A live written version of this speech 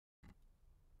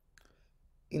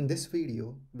In this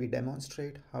video, we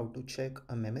demonstrate how to check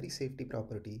a memory safety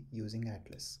property using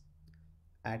Atlas.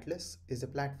 Atlas is a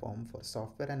platform for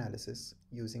software analysis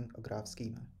using a graph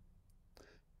schema.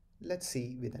 Let's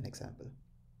see with an example.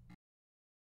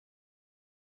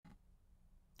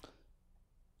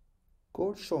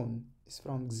 Code shown is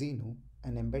from Xenu,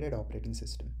 an embedded operating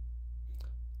system.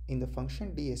 In the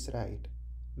function dsWrite,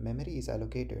 memory is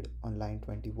allocated on line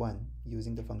 21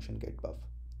 using the function getBuff,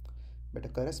 but a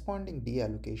corresponding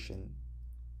deallocation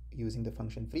using the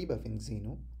function freeBuff in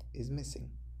Xenu is missing.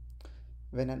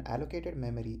 When an allocated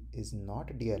memory is not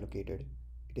deallocated,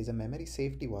 it is a memory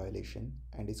safety violation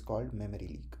and is called memory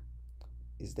leak.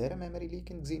 Is there a memory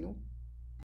leak in Xenu?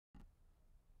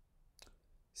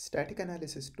 Static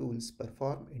analysis tools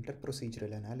perform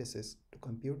interprocedural analysis to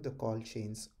compute the call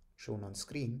chains shown on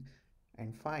screen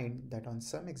and find that on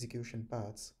some execution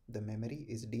paths, the memory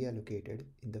is deallocated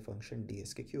in the function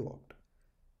dskquopt,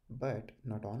 but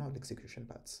not on all execution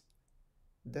paths.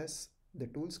 Thus, the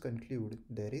tools conclude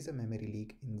there is a memory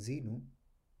leak in Xenu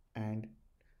and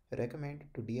recommend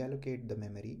to deallocate the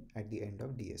memory at the end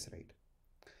of dsWrite.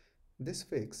 This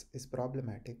fix is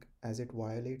problematic as it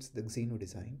violates the Xenu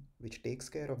design, which takes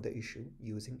care of the issue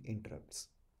using interrupts.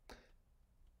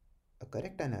 A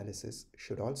correct analysis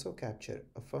should also capture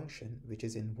a function which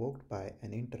is invoked by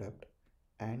an interrupt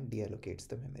and deallocates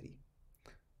the memory.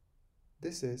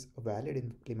 This is a valid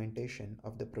implementation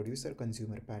of the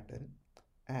producer-consumer pattern,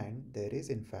 and there is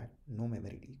in fact no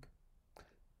memory leak.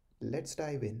 Let's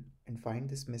dive in and find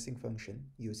this missing function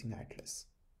using Atlas.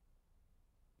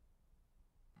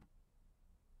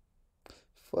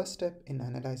 First step in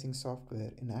analyzing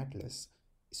software in Atlas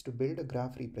is to build a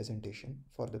graph representation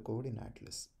for the code in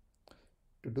Atlas.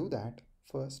 To do that,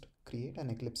 first create an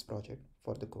Eclipse project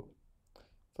for the code.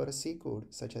 For a C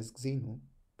code such as Xenu,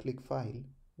 click File,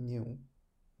 New,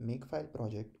 Makefile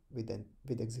project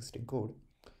with existing code,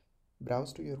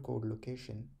 browse to your code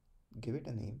location, give it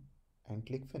a name, and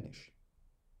click Finish.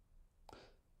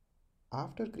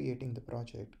 After creating the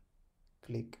project,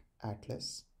 click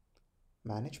Atlas,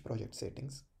 Manage Project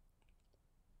Settings,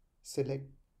 select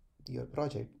your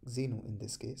project, Xenu in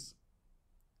this case,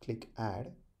 click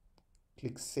Add,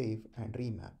 click Save and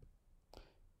Remap.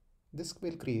 This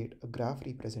will create a graph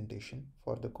representation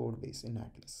for the code base in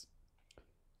Atlas.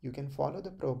 You can follow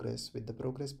the progress with the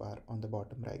progress bar on the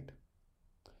bottom right.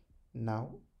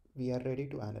 Now we are ready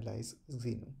to analyze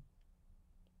Xenu.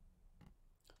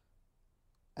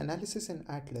 Analysis in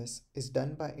Atlas is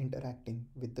done by interacting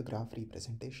with the graph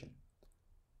representation.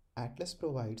 Atlas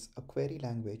provides a query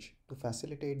language to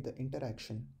facilitate the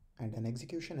interaction and an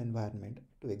execution environment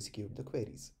to execute the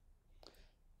queries.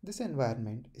 This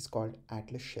environment is called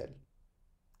Atlas Shell.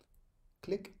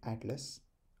 Click Atlas,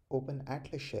 open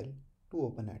Atlas Shell to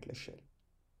open Atlas Shell.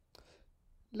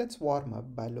 Let's warm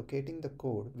up by locating the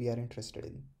code we are interested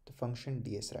in, the function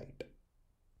dsWrite.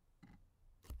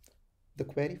 The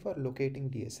query for locating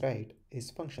dsWrite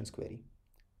is functions query.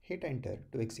 Hit enter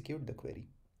to execute the query.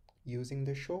 Using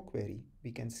the show query,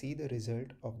 we can see the result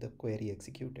of the query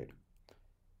executed.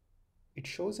 It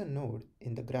shows a node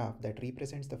in the graph that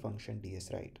represents the function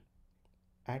dsWrite.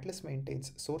 Atlas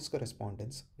maintains source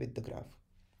correspondence with the graph.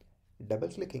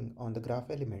 Double-clicking on the graph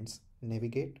elements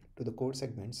navigate to the code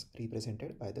segments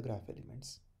represented by the graph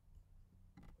elements.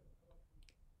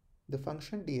 The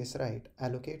function dsWrite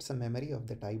allocates a memory of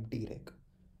the type drec.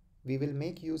 We will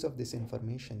make use of this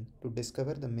information to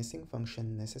discover the missing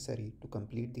function necessary to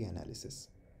complete the analysis.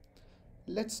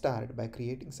 Let's start by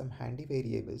creating some handy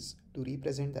variables to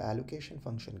represent the allocation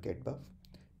function getBuff,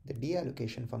 the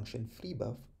deallocation function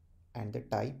freeBuff, and the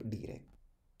type drec.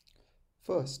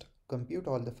 First, compute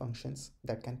all the functions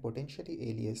that can potentially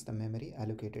alias the memory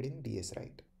allocated in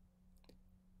dsWrite.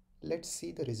 Let's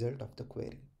see the result of the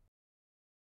query.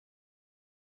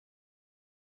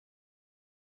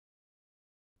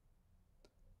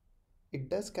 It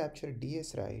does capture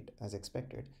dsWrite as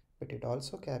expected, but it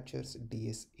also captures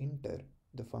dsinter,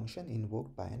 the function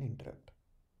invoked by an interrupt.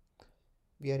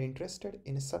 We are interested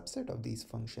in a subset of these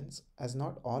functions as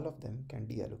not all of them can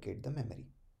deallocate the memory.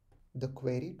 The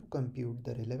query to compute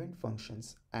the relevant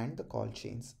functions and the call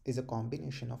chains is a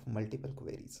combination of multiple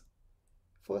queries.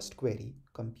 First query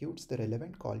computes the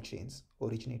relevant call chains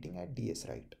originating at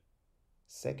dsWrite.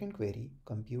 Second query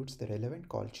computes the relevant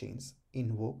call chains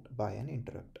invoked by an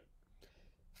interrupt.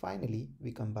 Finally,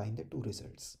 we combine the two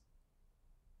results.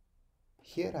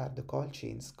 Here are the call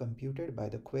chains computed by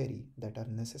the query that are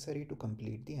necessary to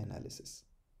complete the analysis.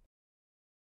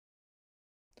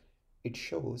 It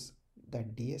shows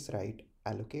that dsWrite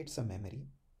allocates a memory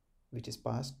which is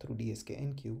passed through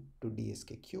dskNQ to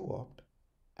dskquopt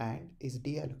and is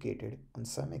deallocated on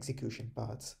some execution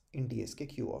paths in DSK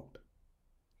queue-opt.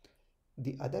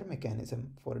 The other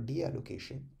mechanism for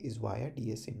deallocation is via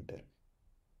DSInter,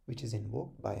 which is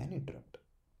invoked by an interrupt.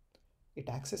 It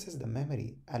accesses the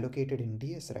memory allocated in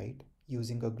DSWrite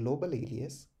using a global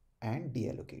alias and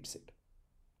deallocates it.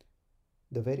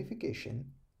 The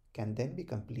verification can then be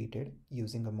completed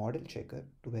using a model checker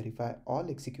to verify all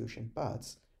execution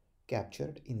paths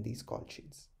captured in these call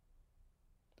chains.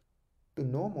 To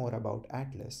know more about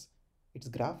Atlas, its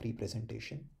graph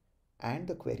representation, and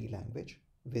the query language,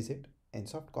 visit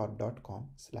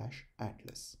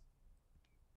nsoftcorp.com/atlas.